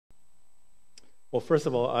Well, first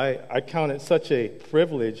of all, I count it such a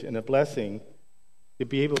privilege and a blessing to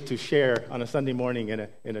be able to share on a Sunday morning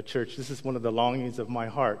in a church. This is one of the longings of my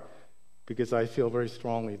heart, because I feel very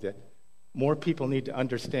strongly that more people need to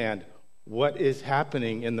understand what is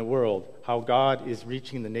happening in the world, how God is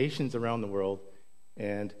reaching the nations around the world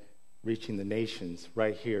and reaching the nations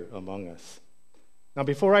right here among us. Now,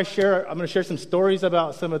 before I share, I'm going to share some stories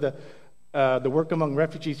about some of the work among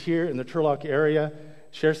refugees here in the Turlock area,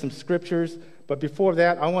 share some scriptures. But before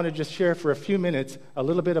that, I want to just share for a few minutes a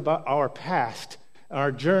little bit about our past, our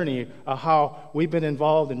journey, of how we've been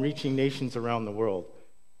involved in reaching nations around the world.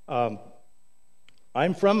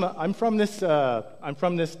 I'm from this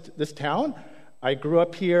town. I grew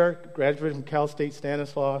up here, graduated from Cal State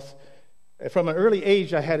Stanislaus. From an early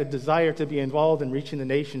age, I had a desire to be involved in reaching the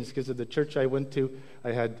nations because of the church I went to.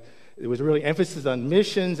 It was really emphasis on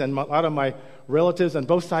missions, and a lot of my relatives on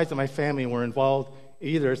both sides of my family were involved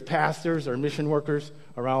either as pastors or mission workers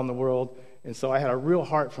around the world. And so I had a real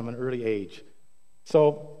heart from an early age.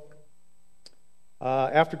 So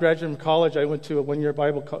after graduating from college, I went to a one-year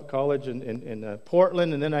Bible college in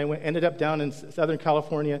Portland, and then I ended up down in Southern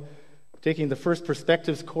California taking the first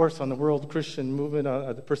Perspectives course on the world Christian movement,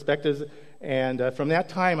 the Perspectives. And from that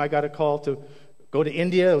time, I got a call to go to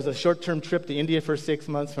India. It was a short-term trip to India for 6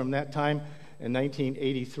 months from that time in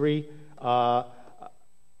 1983.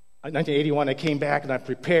 1981, I came back and I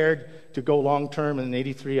prepared to go long-term. And in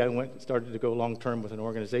 83, I started to go long-term with an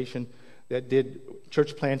organization that did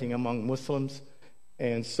church planting among Muslims.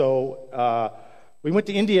 And so we went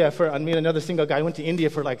to India me and another single guy went to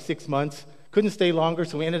India for like 6 months. Couldn't stay longer,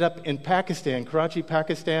 so we ended up in Pakistan, Karachi,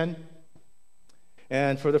 Pakistan.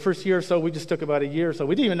 And for the first year or so, we just took about a year. So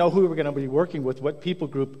we didn't even know who we were going to be working with, what people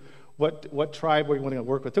group, what tribe we were going to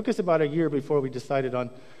work with. It took us about a year before we decided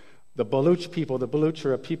on the Baluch people. The Baluch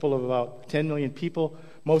are a people of about 10 million people,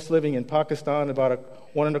 most living in Pakistan,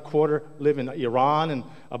 about 1.25 live in Iran, and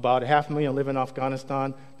about 500,000 live in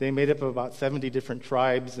Afghanistan. They made up of about 70 different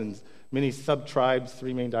tribes and many sub-tribes,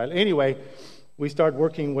 3 main dialects. Anyway, we started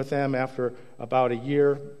working with them after about a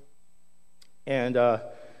year. And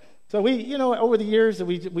so we, over the years,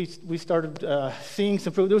 we started seeing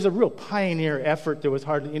some fruit. There was a real pioneer effort. There was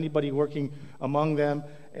hardly anybody working among them,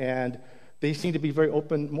 and they seemed to be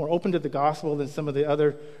more open to the gospel than some of the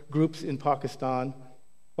other groups in Pakistan.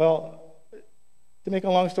 Well, to make a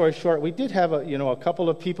long story short, we did have a couple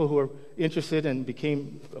of people who were interested and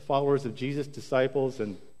became followers of Jesus, disciples,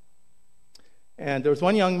 and there was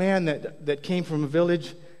one young man that came from a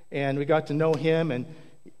village, and we got to know him and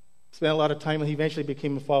spent a lot of time with him. He eventually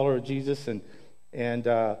became a follower of Jesus, and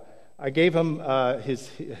I gave him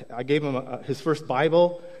his first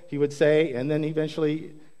Bible, he would say, and then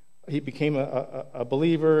eventually he became a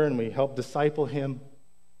believer, and we helped disciple him.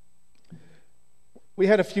 We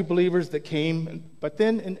had a few believers that came, but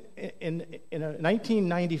then in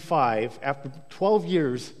 1995, after 12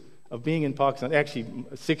 years of being in Pakistan, actually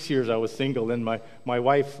 6 years I was single, then my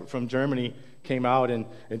wife from Germany came out and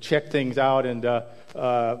checked things out and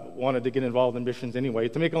wanted to get involved in missions anyway.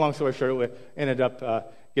 To make a long story short, we ended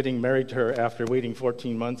up getting married to her after waiting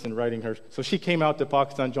 14 months and writing her. So she came out to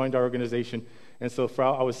Pakistan, joined our organization, and so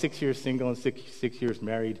I was 6 years single and six years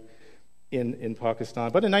married in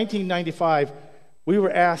Pakistan. But in 1995, we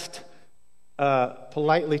were asked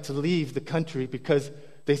politely to leave the country because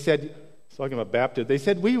they said, talking about Baptist, they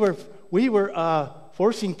said we were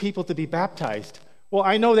forcing people to be baptized. Well,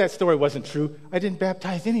 I know that story wasn't true. I didn't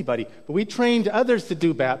baptize anybody, but we trained others to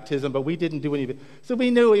do baptism, but we didn't do anything. So we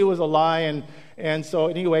knew it was a lie, and so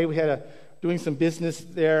anyway, we had doing some business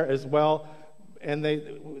there as well, and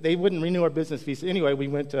they wouldn't renew our business visa. Anyway, we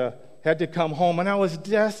had to come home, and I was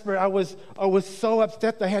desperate. I was so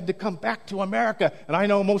upset that I had to come back to America. And I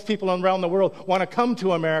know most people around the world want to come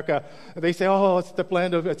to America. They say, "Oh, it's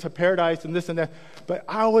it's a paradise," and this and that. But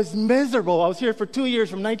I was miserable. I was here for 2 years,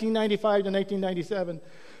 from 1995 to 1997,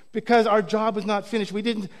 because our job was not finished. We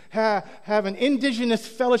didn't have an indigenous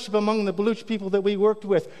fellowship among the Baluch people that we worked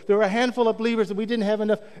with. There were a handful of believers, and we didn't have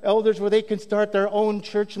enough elders where they could start their own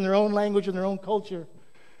church in their own language and their own culture.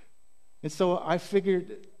 And so I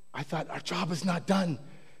thought, our job is not done.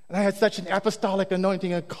 And I had such an apostolic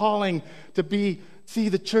anointing, a calling to see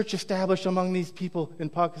the church established among these people in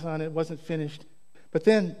Pakistan. It wasn't finished. But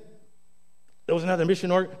then there was another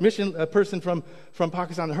mission person from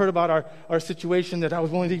Pakistan that heard about our situation, that I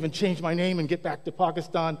was willing to even change my name and get back to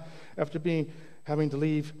Pakistan after having to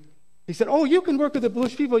leave. He said, "Oh, you can work with the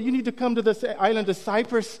Baluch people. You need to come to the island of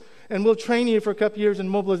Cyprus, and we'll train you for a couple years in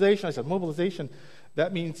mobilization." I said, "Mobilization?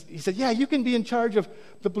 That means," he said, "yeah, you can be in charge of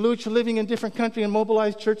the Baluch living in different countries and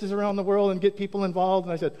mobilize churches around the world and get people involved."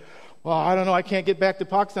 And I said, well, I don't know, I can't get back to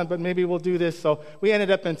Pakistan, but maybe we'll do this. So we ended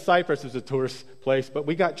up in Cyprus. It was a tourist place, but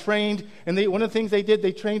we got trained, and one of the things they did,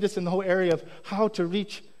 they trained us in the whole area of how to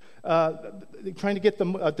reach, trying to get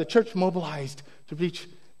the church mobilized to reach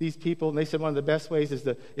these people. And they said one of the best ways is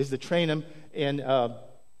to train them and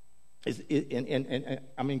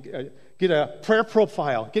get a prayer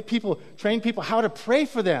profile, train people how to pray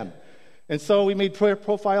for them. And so we made prayer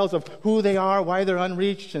profiles of who they are, why they're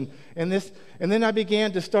unreached, and then I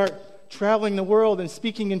began to start traveling the world and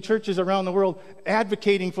speaking in churches around the world,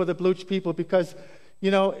 advocating for the Bluch people, because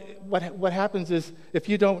what happens is if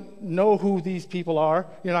you don't know who these people are,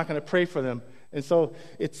 you're not going to pray for them. And so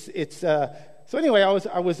so anyway,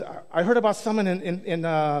 I heard about someone in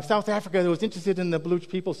South Africa that was interested in the Bluch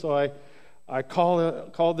people, so I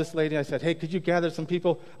called this lady. I said, hey, could you gather some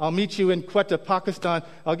people? I'll meet you in Quetta, Pakistan.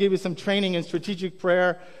 I'll give you some training in strategic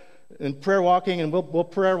prayer and prayer walking, and we'll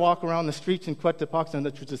prayer walk around the streets in Quetta, Pakistan,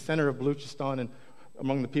 which is the center of Baluchistan and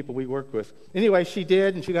among the people we work with. Anyway, she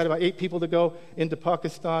did, and she got about 8 people to go into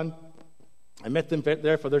Pakistan. I met them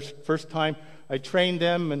there for their first time. I trained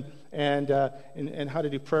them and how to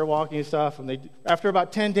do prayer walking and stuff. And after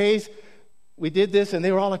about 10 days, we did this, and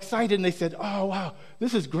they were all excited, and they said, oh, wow,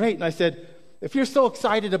 this is great. And I said, if you're so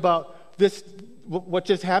excited about this, what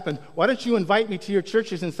just happened, why don't you invite me to your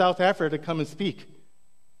churches in South Africa to come and speak?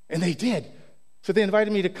 And they did. So they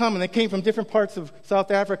invited me to come, and they came from different parts of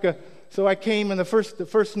South Africa. So I came, and the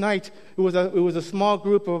first night, it was a small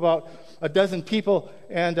group of about a dozen people,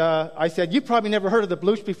 and I said, you probably never heard of the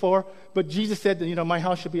Bluch before, but Jesus said that, my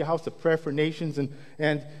house should be a house of prayer for nations,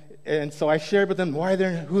 and so I shared with them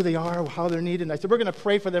who they are, how they're needed, and I said, we're going to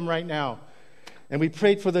pray for them right now. And we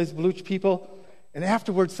prayed for those Bluch people, and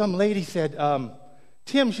afterwards, some lady said,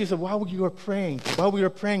 Tim, she said, while we were praying,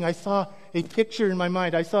 I saw a picture in my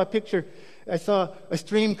mind. I saw a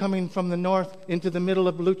stream coming from the north into the middle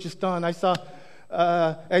of Baluchistan. I saw,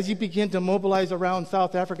 as you begin to mobilize around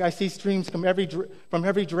South Africa, I see streams from every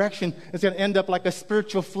direction. It's going to end up like a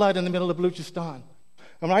spiritual flood in the middle of Baluchistan.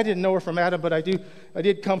 I didn't know her from Adam, but I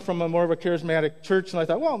did come from more of a charismatic church, and I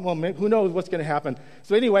thought, well, who knows what's going to happen.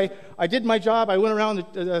 So anyway, I did my job. I went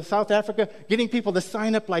around South Africa, getting people to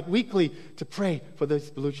sign up like weekly to pray for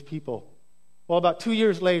those Bluch people. Well, about 2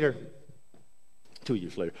 weeks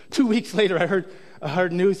later, I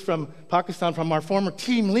heard news from Pakistan from our former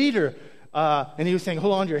team leader, and he was saying,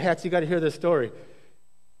 hold on to your hats, you got to hear this story.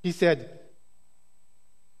 He said,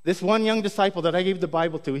 this one young disciple that I gave the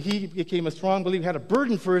Bible to, he became a strong believer, had a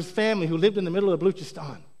burden for his family who lived in the middle of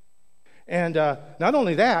Baluchistan. And not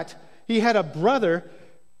only that, he had a brother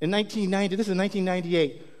in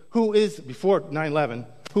 1998, who is, before 9/11,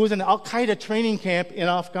 who was in an Al-Qaeda training camp in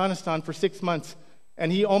Afghanistan for 6 months.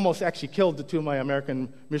 And he almost actually killed the 2 of my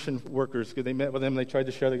American mission workers because they met with him and they tried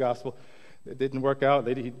to share the gospel. It didn't work out.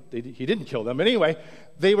 He didn't kill them. But anyway,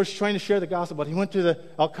 they were trying to share the gospel, but he went to the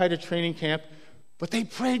Al-Qaeda training camp. But they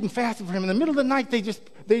prayed and fasted for him. In the middle of the night, they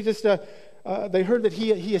heard that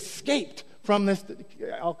he escaped from this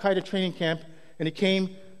Al-Qaeda training camp, and he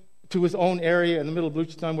came to his own area in the middle of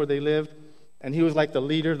Baluchistan where they lived, and he was like the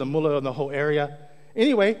leader, the mullah in the whole area.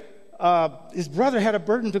 Anyway, his brother had a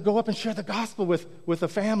burden to go up and share the gospel with the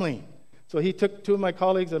family. So he took 2 of my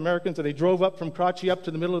colleagues, Americans, and they drove up from Karachi up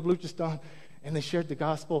to the middle of Baluchistan, and they shared the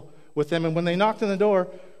gospel with them. And when they knocked on the door,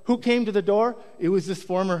 who came to the door? It was this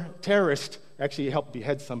former terrorist. Actually, he helped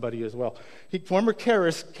behead somebody as well. Former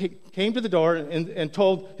terrorist came to the door and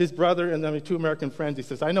told his brother and then 2 American friends, he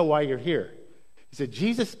says, I know why you're here. He said,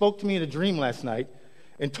 Jesus spoke to me in a dream last night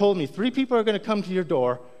and told me 3 people are going to come to your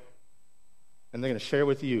door and they're going to share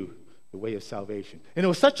with you the way of salvation. And it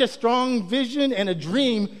was such a strong vision and a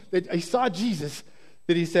dream that he saw Jesus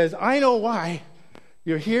that he says, I know why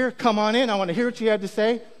you're here. Come on in. I want to hear what you have to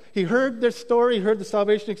say. He heard their story. He heard the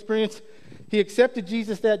salvation experience. He accepted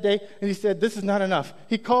Jesus that day, and he said, this is not enough.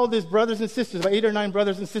 He called his brothers and sisters, about 8 or 9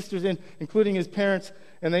 brothers and sisters in, including his parents,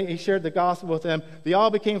 and he shared the gospel with them. They all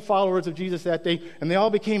became followers of Jesus that day, and they all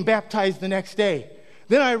became baptized the next day.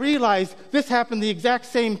 Then I realized this happened the exact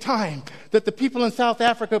same time that the people in South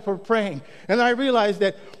Africa were praying. And I realized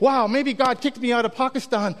that, wow, maybe God kicked me out of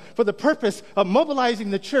Pakistan for the purpose of mobilizing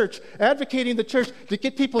the church, advocating the church to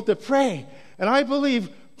get people to pray. And I believe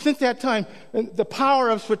since that time, the power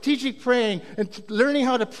of strategic praying and learning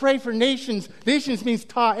how to pray for nations. Nations means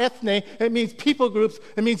ta ethne. It means people groups.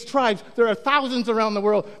 It means tribes. There are thousands around the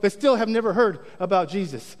world that still have never heard about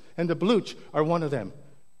Jesus. And the Bluch are one of them.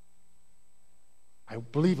 I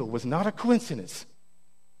believe it was not a coincidence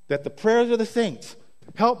that the prayers of the saints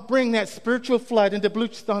helped bring that spiritual flood into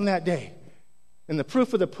Baluchistan that day. And the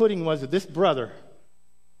proof of the pudding was that this brother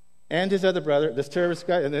and his other brother, this terrorist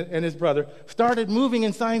guy and his brother, started moving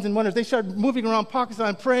in signs and wonders. They started moving around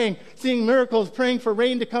Pakistan, praying, seeing miracles, praying for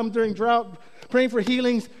rain to come during drought, praying for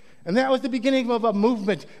healings. And that was the beginning of a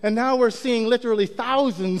movement. And now we're seeing literally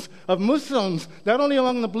thousands of Muslims, not only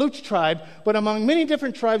among the Baloch tribe, but among many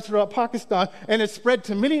different tribes throughout Pakistan. And it's spread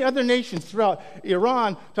to many other nations throughout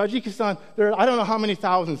Iran, Tajikistan. I don't know how many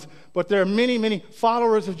thousands, but there are many, many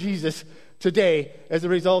followers of Jesus today as a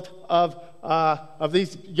result of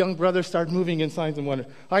these young brothers started moving in signs and wonders.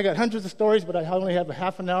 I got hundreds of stories, but I only have a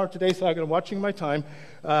half an hour today, so I'm watching my time.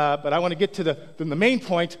 But I want to get to the main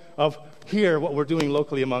point of here, what we're doing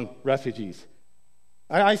locally among refugees.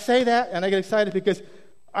 I say that, and I get excited because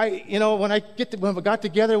when we got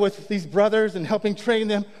together with these brothers and helping train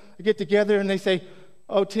them, I get together and they say,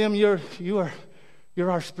 "Oh, Tim, you're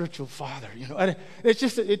our spiritual father," And it's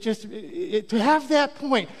just to have that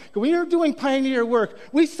point. We are doing pioneer work.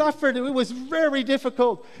 We suffered. It was very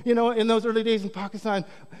difficult, in those early days in Pakistan,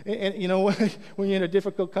 and when you're in a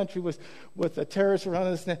difficult country with a terrorist around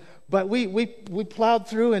us. But we plowed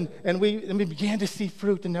through and we began to see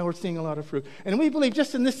fruit, and now we're seeing a lot of fruit. And we believe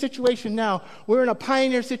just in this situation now, we're in a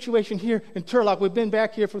pioneer situation here in Turlock. We've been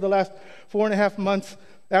back here for the last 4.5 months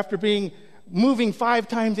after moving 5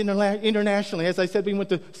 times internationally. As I said, we went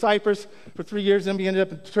to Cyprus for 3 years, then we ended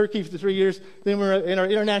up in Turkey for 3 years. Then we were in our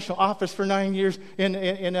international office for 9 years in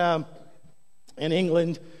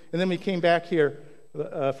England, and then we came back here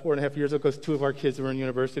 4.5 years ago because 2 of our kids were in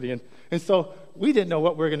university, and so we didn't know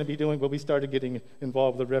what we were going to be doing, but we started getting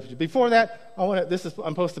involved with refugees. Before that, I'm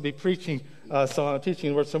supposed to be preaching, so I'm teaching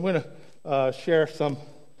the word. So I'm going to share some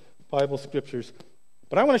Bible scriptures.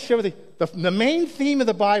 But I want to share with you the main theme of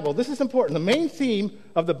the Bible. This is important. The main theme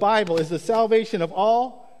of the Bible is the salvation of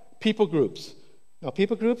all people groups. Now,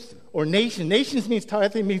 people groups or nation. Nations means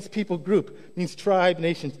people group, means tribe,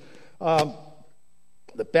 nations.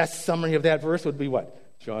 The best summary of that verse would be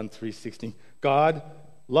what? John 3:16. God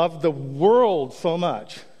loved the world so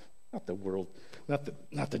much. Not the world, not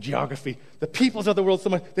the geography. The peoples of the world so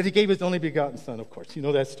much that he gave his only begotten Son, of course. You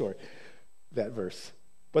know that story, that verse.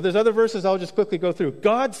 But there's other verses I'll just quickly go through.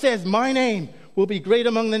 God says, "My name will be great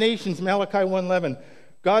among the nations," Malachi 1:11.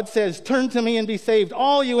 God says, "Turn to me and be saved,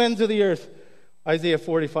 all you ends of the earth," Isaiah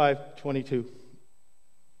 45:22.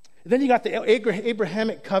 Then you got the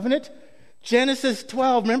Abrahamic covenant, Genesis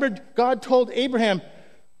 12. Remember, God told Abraham,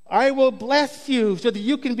 "I will bless you so that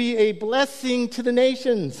you can be a blessing to the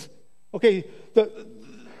nations." Okay,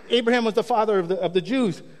 Abraham was the father of the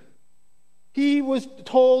Jews. He was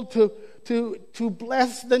told to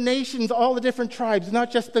bless the nations, all the different tribes,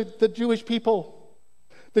 not just the Jewish people.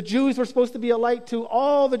 The Jews were supposed to be a light to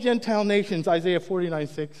all the Gentile nations, Isaiah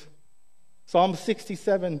 49:6. Psalm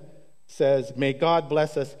 67 says, "May God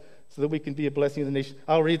bless us so that we can be a blessing to the nation."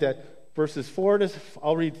 I'll read that.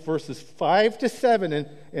 I'll read verses 5 to 7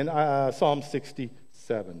 in Psalm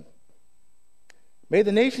 67. "May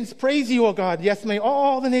the nations praise you, O God. Yes, may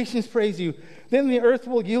all the nations praise you. Then the earth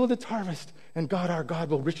will yield its harvest, and God, our God,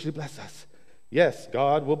 will richly bless us." Yes,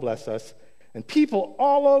 God will bless us, and people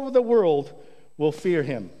all over the world will fear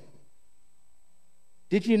him.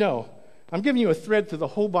 Did you know? I'm giving you a thread through the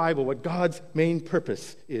whole Bible, what God's main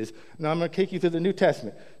purpose is. Now I'm going to take you through the New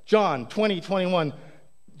Testament. John 20:21,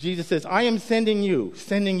 Jesus says, "I am sending you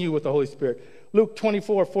with the Holy Spirit." Luke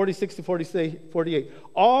 24:46 to 48,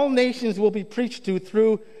 "All nations will be preached to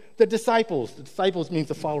through the disciples." The disciples means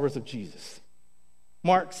the followers of Jesus.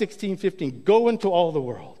 Mark 16:15, "Go into all the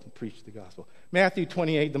world and preach the gospel." Matthew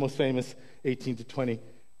 28, the most famous, 18 to 20,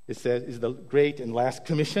 it says, is the great and last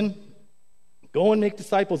commission. Go and make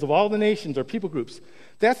disciples of all the nations or people groups.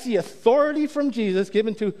 That's the authority from Jesus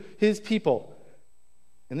given to his people.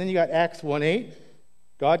 And then you got Acts 1:8.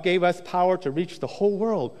 God gave us power to reach the whole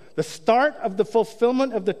world. The start of the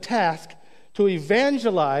fulfillment of the task to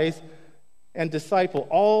evangelize and disciple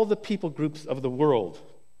all the people groups of the world.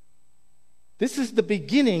 This is the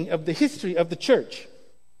beginning of the history of the church.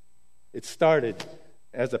 It started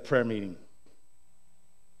as a prayer meeting.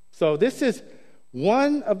 So this is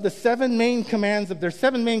one of the 7 main commands there's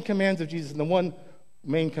 7 main commands of Jesus, and the one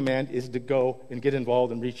main command is to go and get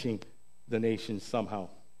involved in reaching the nations somehow.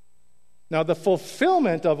 Now, the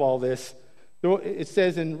fulfillment of all this, it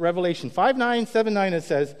says in Revelation 5:9, 7:9, it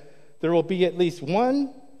says, there will be at least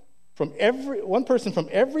one person from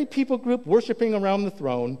every people group worshiping around the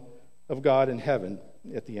throne of God in heaven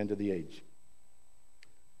at the end of the age.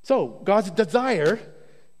 So, God's desire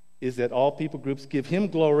is that all people groups give him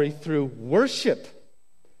glory through worship.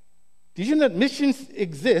 Did you know that missions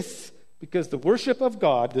exists because the worship of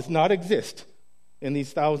God does not exist in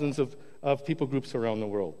these thousands of people groups around the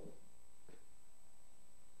world?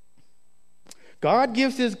 God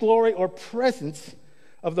gives his glory or presence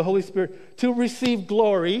of the Holy Spirit to receive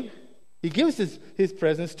glory. He gives his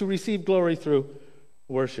presence to receive glory through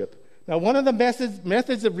worship. Now, one of the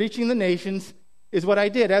methods of reaching the nations is what I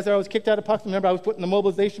did. As I was kicked out of Pakistan, remember I was put in the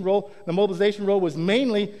mobilization role. The mobilization role was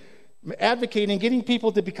mainly advocating getting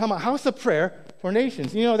people to become a house of prayer for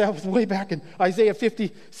nations. You know, that was way back in Isaiah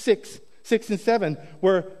 56, 6 and 7,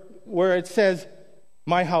 where it says,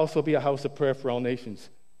 my house will be a house of prayer for all nations.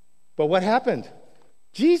 But what happened?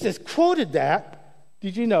 Jesus quoted that,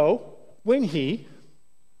 did you know, when he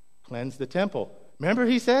cleansed the temple. Remember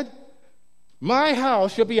he said, my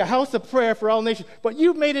house shall be a house of prayer for all nations. But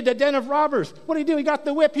you made it a den of robbers. What did he do? He got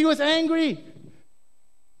the whip. He was angry.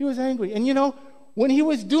 He was angry. And you know, when he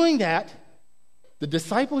was doing that, the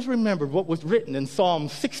disciples remembered what was written in Psalm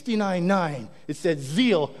 69:9. It said,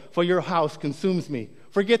 zeal for your house consumes me.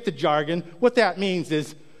 Forget the jargon. What that means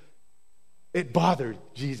is it bothered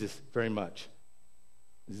Jesus very much.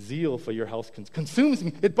 Zeal for your house consumes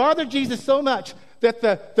me. It bothered Jesus so much that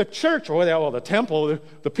the church, or the temple,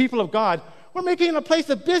 the people of God, were making it a place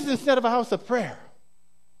of business instead of a house of prayer.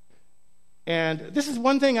 And this is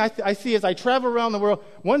one thing I see as I travel around the world.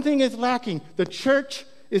 One thing is lacking. The church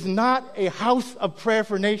is not a house of prayer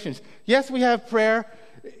for nations. Yes, we have prayer.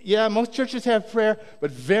 Yeah, most churches have prayer,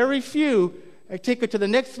 but very few take it to the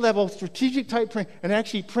next level, strategic type praying, and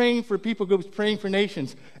actually praying for people groups, praying for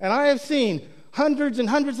nations. And I have seen hundreds and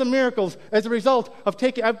hundreds of miracles as a result of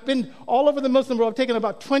I've been all over the Muslim world. I've taken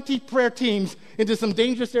about 20 prayer teams into some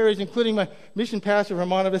dangerous areas, including my mission pastor,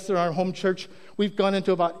 Ramana Vista, our home church. We've gone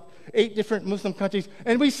into about 8 different Muslim countries,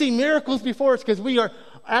 and we see miracles before us because we are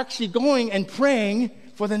actually going and praying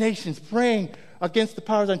for the nations, praying against the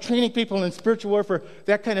powers, and training people in spiritual warfare,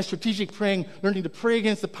 that kind of strategic praying, learning to pray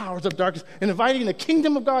against the powers of darkness, and inviting the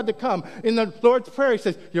kingdom of God to come. In the Lord's Prayer, he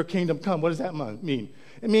says, your kingdom come. What does that mean?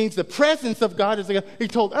 It means the presence of God he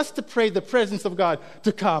told us to pray the presence of God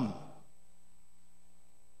to come.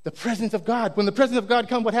 The presence of God. When the presence of God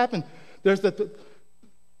comes, what happened? There's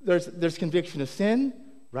conviction of sin,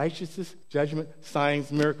 righteousness, judgment,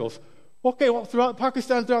 signs, miracles. Okay, well, throughout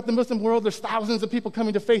Pakistan, throughout the Muslim world, there's thousands of people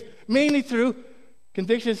coming to faith, mainly through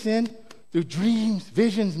conviction of sin, through dreams,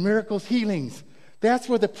 visions, miracles, healings. That's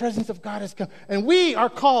where the presence of God has come. And we are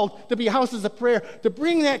called to be houses of prayer, to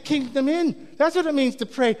bring that kingdom in. That's what it means to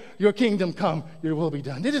pray, your kingdom come, your will be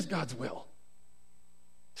done. It is God's will.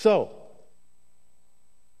 So,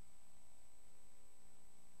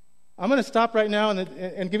 I'm going to stop right now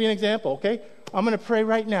and give you an example, okay? I'm going to pray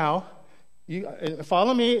right now. You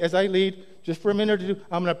follow me as I lead, just for a minute or two.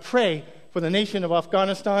 I'm going to pray for the nation of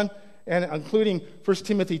Afghanistan, and including 1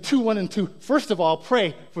 Timothy 2:1 and 2. First of all,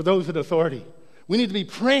 pray for those in authority. We need to be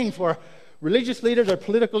praying for religious leaders or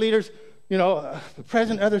political leaders, the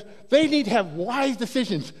president, others. They need to have wise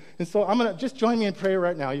decisions. And so I'm going to just join me in prayer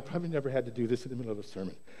right now. You probably never had to do this in the middle of a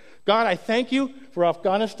sermon. God, I thank you for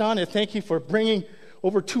Afghanistan. I thank you for bringing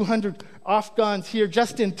over 200 Afghans here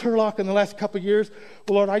just in Turlock in the last couple of years.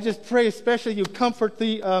 Well, Lord, I just pray especially you comfort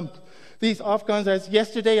these Afghans. As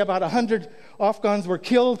yesterday, about 100 Afghans were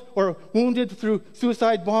killed or wounded through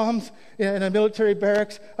suicide bombs in a military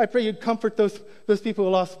barracks. I pray you'd comfort those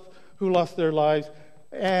people who lost their lives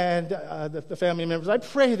and the family members. I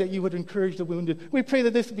pray that you would encourage the wounded. We pray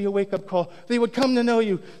that this would be a wake-up call. They would come to know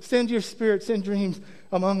you. Send your spirit, send dreams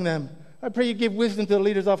among them. I pray you give wisdom to the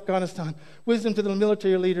leaders of Afghanistan, wisdom to the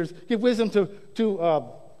military leaders, give wisdom to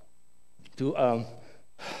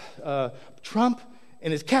Trump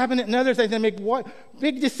and his cabinet and others as they make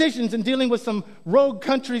big decisions in dealing with some rogue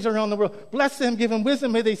countries around the world. Bless them, give them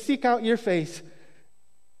wisdom. May they seek out your face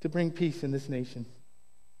to bring peace in this nation,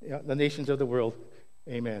 the nations of the world.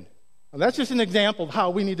 Amen. Well, that's just an example of how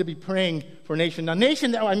we need to be praying for a nation. Now,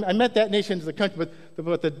 nation, I meant that nation as a country,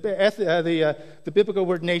 but the biblical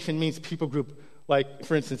word nation means people group. Like,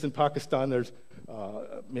 for instance, in Pakistan, there's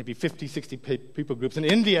maybe 50, 60 people groups. In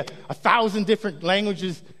India, 1,000 different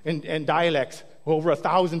languages and dialects. Over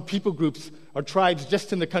 1,000 people groups or tribes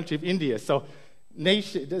just in the country of India. So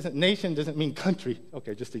nation doesn't mean country.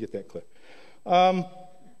 Okay, just to get that clear.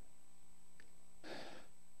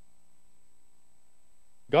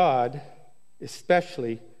 God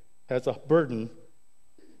especially has a burden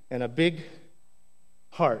and a big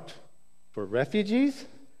heart for refugees,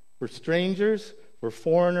 for strangers, for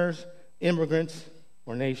foreigners, immigrants,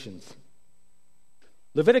 or nations.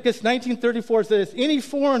 Leviticus 19:34 says, any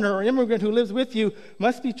foreigner or immigrant who lives with you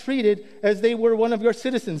must be treated as they were one of your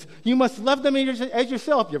citizens. You must love them as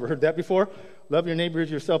yourself. You ever heard that before? Love your neighbor as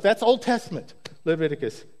yourself. That's Old Testament,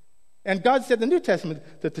 Leviticus. And God said in the New Testament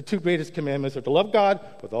that the 2 greatest commandments are to love God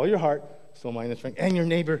with all your heart, soul, mind, and strength, and your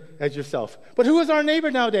neighbor as yourself. But who is our neighbor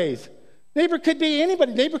nowadays? Neighbor could be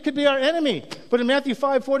anybody. Neighbor could be our enemy. But in Matthew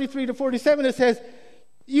 5:43-47, it says,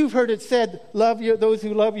 you've heard it said, those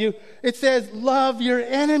who love you. It says, love your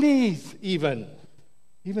enemies, even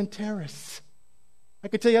terrorists. I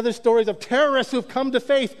could tell you other stories of terrorists who have come to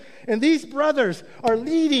faith. And these brothers are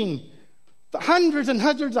leading the hundreds and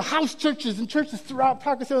hundreds of house churches and churches throughout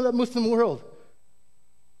Pakistan and the Muslim world.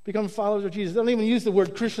 Become followers of Jesus. They don't even use the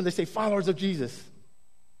word Christian. They say followers of Jesus.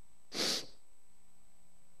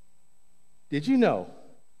 Did you know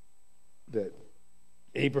that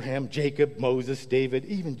Abraham, Jacob, Moses, David,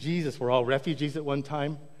 even Jesus were all refugees at one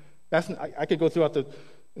time? I could go throughout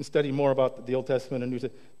and study more about the Old Testament and New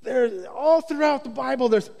Testament. There, all throughout the Bible,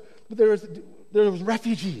 there was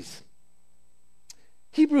refugees.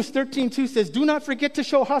 Hebrews 13:2 says, do not forget to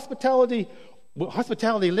show hospitality. Well,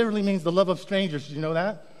 hospitality literally means the love of strangers. Did you know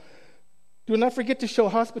that? Do not forget to show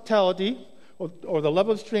hospitality or the love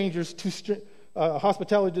of strangers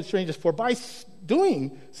hospitality to strangers. For by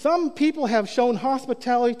doing, some people have shown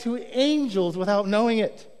hospitality to angels without knowing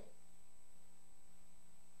it.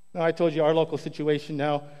 Now, I told you our local situation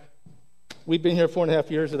now. We've been here 4.5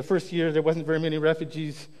 years. The first year, there wasn't very many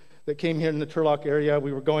refugees that came here in the Turlock area.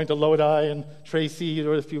 We were going to Lodi and Tracy.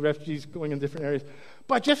 There were a few refugees going in different areas.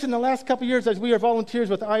 But just in the last couple of years, as we are volunteers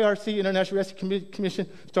with IRC, International Rescue Commission,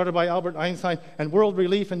 started by Albert Einstein, and World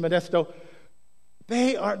Relief in Modesto,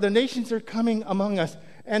 the nations are coming among us.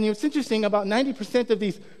 And it's interesting, about 90% of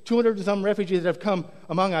these 200 and some refugees that have come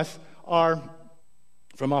among us are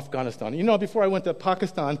from Afghanistan. You know, before I went to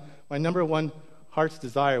Pakistan, my number one heart's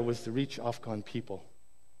desire was to reach Afghan people.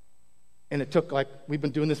 And it took we've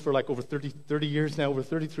been doing this for over 30 years now, over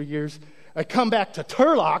 33 years. I come back to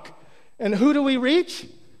Turlock, and who do we reach?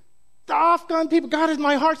 The Afghan people. God is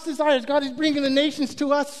my heart's desire. God is bringing the nations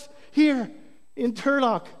to us here in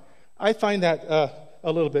Turlock. I find that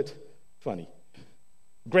a little bit funny.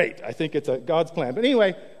 Great. I think it's God's plan. But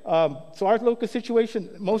anyway, so our local situation,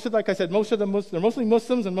 like I said, most of them, they're mostly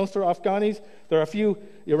Muslims and most are Afghanis. There are a few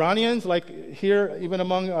Iranians, like here, even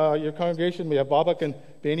among your congregation, we have Babak and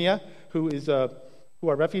Benia, who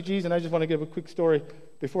are refugees. And I just want to give a quick story.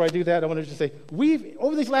 Before I do that, I want to just say,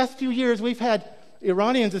 over these last few years, we've had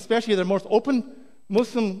Iranians, especially the most open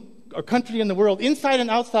Muslim country in the world, inside and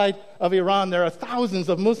outside of Iran. There are thousands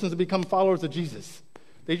of Muslims that become followers of Jesus.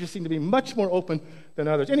 They just seem to be much more open than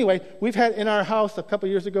others. Anyway, we've had in our house a couple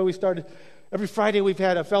of years ago, we started, every Friday we've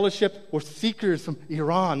had a fellowship with seekers from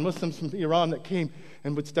Iran, Muslims from Iran that came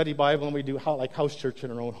and would study Bible, and we do house church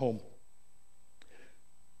in our own home.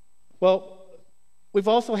 Well, we've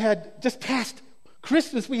also had, just past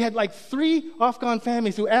Christmas, we had 3 Afghan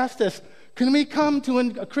families who asked us, can we come to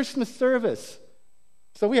a Christmas service?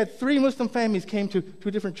 So we had 3 Muslim families came to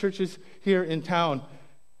 2 different churches here in town.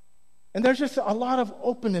 And there's just a lot of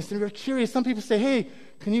openness, and we're curious. Some people say, hey,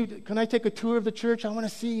 can I take a tour of the church? I want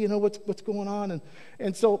to see, what's going on.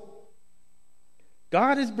 And so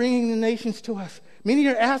God is bringing the nations to us. Many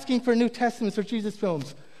are asking for New Testaments or Jesus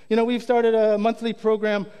films. We've started a monthly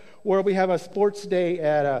program where we have a sports day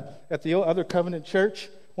at the Other Covenant Church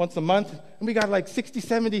once a month. And we got 60,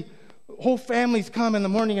 70 whole families come in the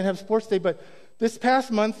morning and have sports day. But this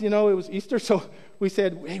past month, it was Easter, so we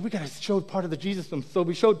said, hey, we got to show part of the Jesus film. So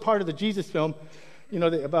we showed part of the Jesus film,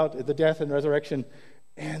 about the death and resurrection.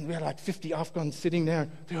 And we had 50 Afghans sitting there.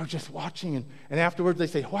 They were just watching. And afterwards they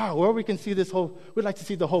say, wow, where we can see we'd like to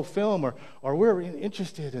see the whole film, or we're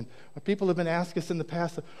interested. And people have been asking us in the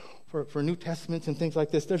past for New Testaments and things like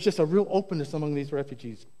this. There's just a real openness among these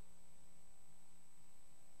refugees.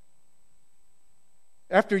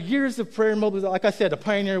 After years of prayer and mobilization, like I said, a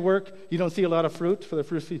pioneer work, you don't see a lot of fruit for the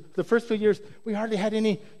first few years. We hardly had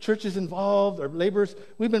any churches involved or laborers.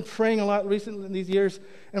 We've been praying a lot recently in these years.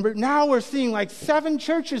 And now we're seeing 7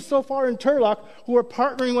 churches so far in Turlock who are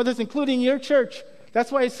partnering with us, including your church.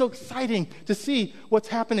 That's why it's so exciting to see what's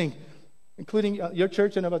happening, including your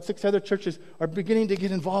church, and about 6 other churches are beginning to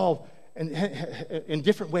get involved in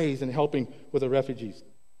different ways in helping with the refugees.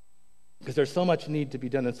 Because there's so much need to be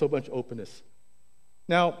done and so much openness.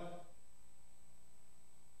 Now,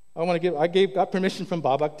 I got permission from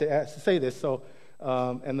Babak to say this,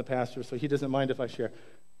 and the pastor, so he doesn't mind if I share.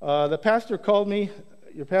 Your pastor called me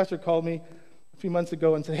a few months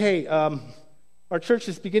ago and said, hey, our church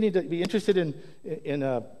is beginning to be interested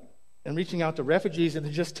in reaching out to refugees, and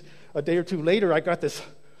then just a day or 2 later, I got this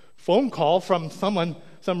phone call from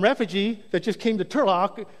some refugee that just came to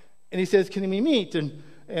Turlock, and he says, can we meet?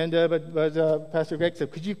 But Pastor Greg said,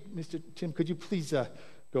 Mr. Tim, could you please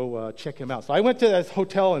go check him out? So I went to this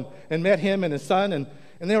hotel and met him and his son, and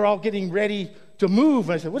they were all getting ready to move.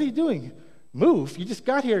 And I said, what are you doing? Move? You just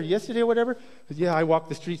got here yesterday or whatever? I said, yeah, I walked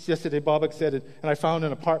the streets yesterday, Babak said, and I found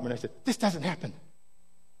an apartment. I said, this doesn't happen.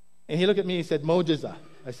 And he looked at me and he said, Mojiza.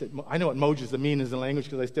 I said, I know what Mojiza means in the language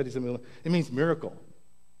because I studied something. It means miracle.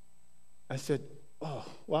 I said, oh,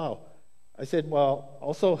 wow. I said, well,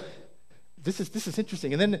 also, this is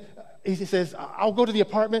interesting. And then he says, I'll go to the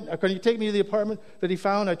apartment. Can you take me to the apartment that he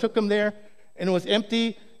found? I took him there, and it was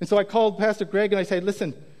empty. And so I called Pastor Greg, and I said,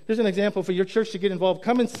 listen, here's an example for your church to get involved.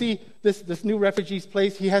 Come and see this new refugee's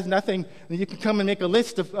place. He has nothing, and you can come and make a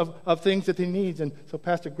list of things that he needs. And so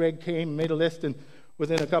Pastor Greg came and made a list, and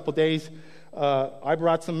within a couple days, I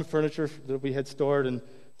brought some furniture that we had stored, and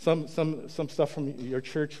some stuff from your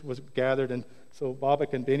church was gathered. And so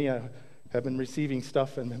Babak and Benny have been receiving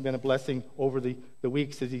stuff and have been a blessing over the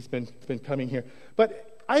weeks as he's been coming here. But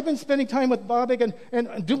I've been spending time with Babak,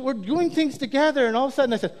 and we're doing things together, and all of a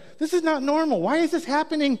sudden I said, this is not normal. Why is this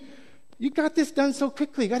happening? You got this done so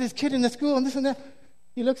quickly. You got his kid in the school and this and that.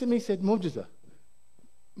 He looks at me and said, Mojiza,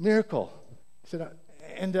 miracle. I said,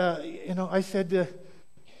 I said,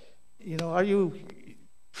 are you,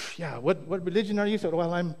 what religion are you? He said,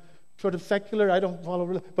 well, I'm sort of secular. I don't follow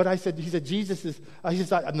religion. But he said, Jesus is,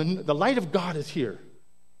 the light of God is here.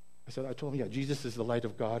 I told him, yeah, Jesus is the light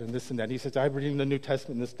of God and this and that. And he says, I'm reading the New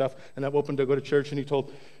Testament and this stuff, and I'm open to go to church. And he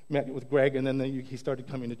met with Greg, and then he started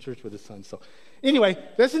coming to church with his son. So anyway,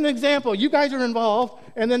 that's an example. You guys are involved,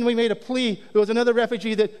 and then we made a plea. There was another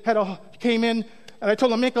refugee that came in, and I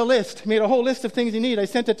told him, make a list. Made a whole list of things he needed. I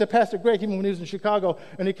sent it to Pastor Greg, even when he was in Chicago,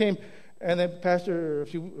 and he came, and then Pastor,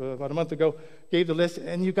 about a month ago, gave the list,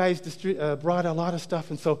 and you guys brought a lot of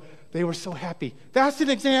stuff, and so they were so happy. That's an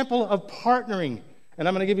example of partnering. And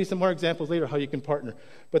I'm going to give you some more examples later how you can partner.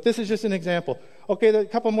 But this is just an example. Okay, a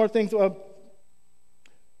couple more things.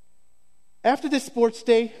 After this sports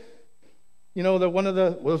day, a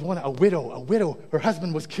widow. Her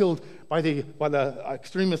husband was killed by the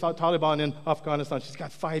extremist Taliban in Afghanistan. She's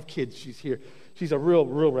got 5 kids. She's here. She's a real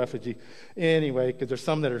refugee. Anyway, because there's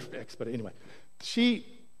some that are ex, but anyway.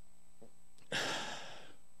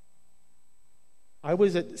 I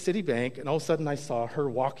was at Citibank, and all of a sudden I saw her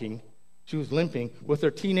walking. She was limping with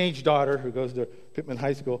her teenage daughter who goes to Pittman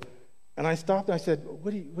High School. And I stopped and I said,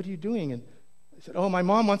 what are you doing? And I said, oh, my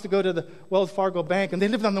mom wants to go to the Wells Fargo Bank. And they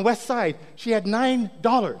lived on the west side. She had $9.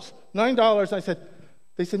 $9.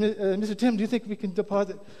 They said, Mr. Tim, do you think we can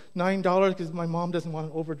deposit $9 because my mom doesn't want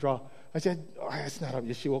an overdraw? I said, oh, that's not an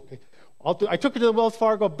issue. Okay. I took her to the Wells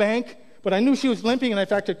Fargo Bank, but I knew she was limping. And in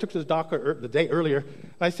fact, I took her to the doctor the day earlier.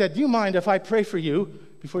 And I said, do you mind if I pray for you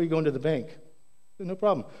before you go into the bank? No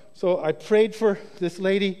problem. So I prayed for this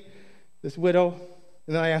lady, this widow,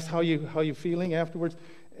 and then I asked, how you feeling afterwards?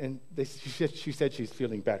 And she said she's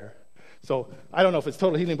feeling better. So I don't know if it's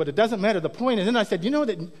total healing, but it doesn't matter. The point is, and then I said,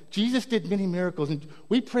 that Jesus did many miracles, and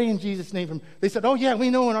we pray in Jesus' name. They said, oh yeah,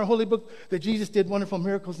 we know in our holy book that Jesus did wonderful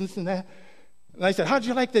miracles and this and that. And I said, how'd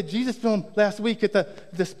you like the Jesus film last week at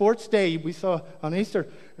the sports day we saw on Easter?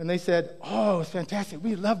 And they said, oh, it was fantastic.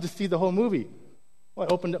 We'd love to see the whole movie. Well,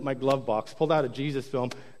 I opened up my glove box, pulled out a Jesus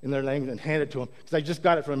film in their language, and handed it to them because I just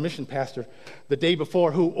got it from a mission pastor the day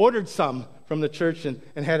before who ordered some from the church and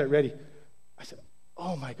had it ready. I said,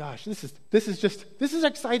 oh my gosh, this is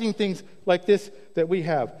exciting things like this that we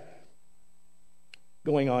have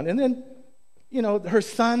going on. And then, her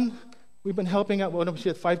son, we've been helping out. She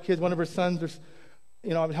had 5 kids. One of her sons, I've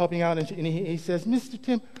been helping out, and he says, Mr.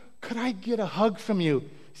 Tim, could I get a hug from you?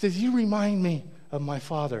 He says, you remind me of my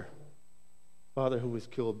father who was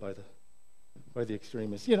killed by the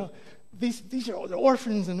extremists. These are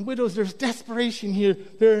orphans and widows. There's desperation here.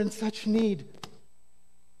 They're in such need.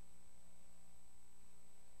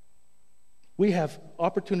 We have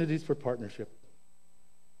opportunities for partnership.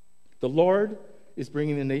 The Lord is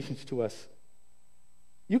bringing the nations to us.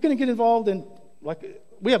 You can get involved in,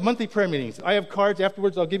 we have monthly prayer meetings. I have cards.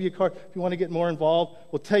 Afterwards, I'll give you a card if you want to get more involved.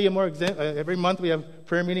 We'll tell you more. Every month we have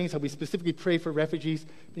prayer meetings. We specifically pray for refugees,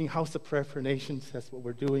 being House of Prayer for Nations. That's what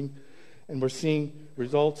we're doing. And we're seeing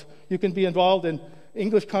results. You can be involved in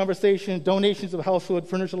English conversation, donations of household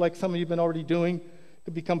furniture like some of you have been already doing. You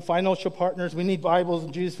can become financial partners. We need Bibles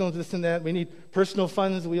and Jesus films, this and that. We need personal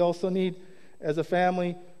funds we also need as a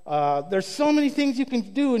family. There's so many things you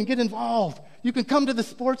can do and get involved. You can come to the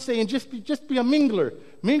sports day and just be a mingler.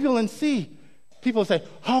 Mingle and see. People say,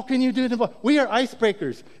 how can you do it? We are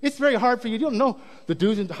icebreakers. It's very hard for you. You don't know the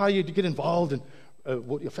do's and how you get involved. And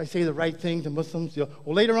if I say the right thing to Muslims, well,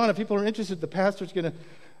 later on, if people are interested, the pastor's going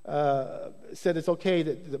to said it's okay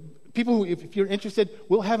that the people who, if you're interested,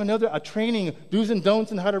 we'll have a training, do's and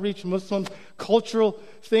don'ts, and how to reach Muslims, cultural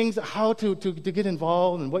things, how to get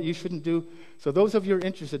involved and what you shouldn't do. So those of you who are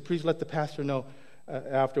interested, please let the pastor know,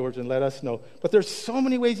 afterwards and let us know. But there's so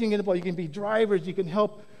many ways you can get involved. You can be drivers. You can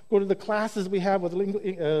help go to the classes we have with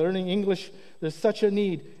learning English. There's such a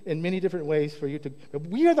need in many different ways for you to.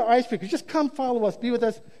 We are the icebreakers. Just come follow us. Be with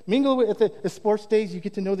us. Mingle at the sports days. You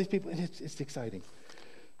get to know these people, and it's exciting.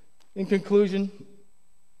 In conclusion,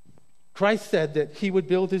 Christ said that he would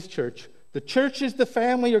build his church. The church is the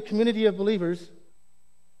family or community of believers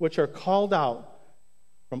which are called out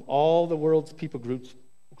from all the world's people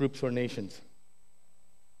groups or nations.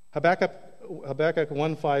 Habakkuk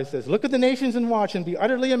 1:5 says, "Look at the nations and watch and be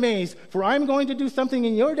utterly amazed, for I'm going to do something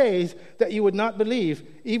in your days that you would not believe,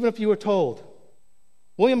 even if you were told."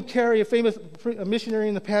 William Carey, a famous missionary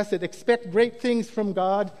in the past, said, "Expect great things from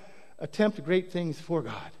God, attempt great things for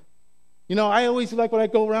God." You know, I always like when I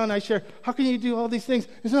go around, I share, how can you do all these things?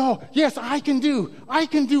 He says, "No, yes, I can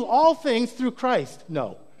do all things through Christ."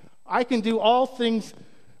 No, I can do all things.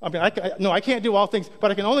 I can't do all things,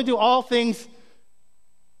 but I can only do all things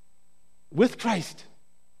with Christ.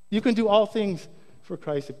 You can do all things for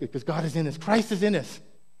Christ because God is in us. Christ is in us.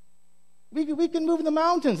 We can move the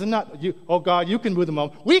mountains and not you. Oh God, you can move the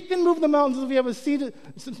mountains. We can move the mountains if we have a seed,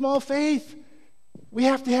 small faith. We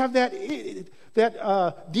have to have that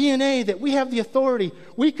DNA that we have the authority.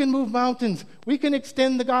 We can move mountains. We can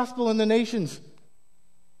extend the gospel in the nations.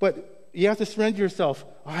 But you have to surrender yourself.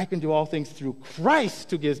 I can do all things through Christ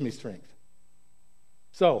who gives me strength.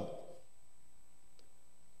 So,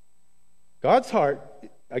 God's heart,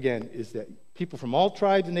 again, is that people from all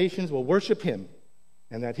tribes and nations will worship him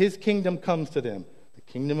and that his kingdom comes to them. The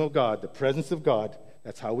kingdom of God, the presence of God.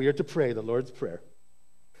 That's how we are to pray the Lord's Prayer.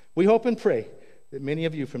 We hope and pray that many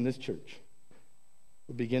of you from this church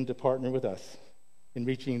will begin to partner with us in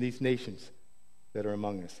reaching these nations that are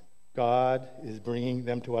among us. God is bringing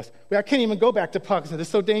them to us. I can't even go back to Pakistan. It's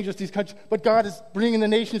so dangerous, these countries. But God is bringing the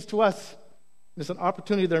nations to us. There's an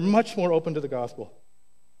opportunity. They're much more open to the gospel.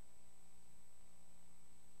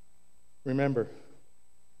 Remember,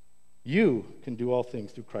 you can do all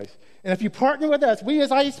things through Christ. And if you partner with us, we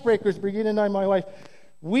as icebreakers, Brenda and I, my wife,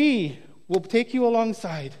 we will take you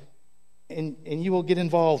alongside and you will get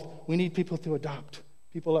involved. We need people to adopt.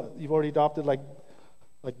 People you've already adopted like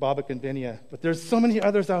Babak and Benia. But there's so many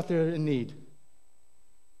others out there in need.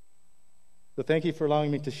 So thank you for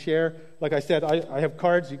allowing me to share. Like I said, I have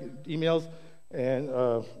cards, emails, and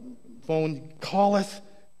phone. Call us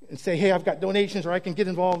and say, hey, I've got donations, or I can get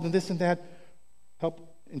involved in this and that. Help,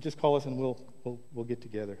 and just call us and we'll get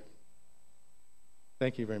together.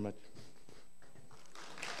 Thank you very much.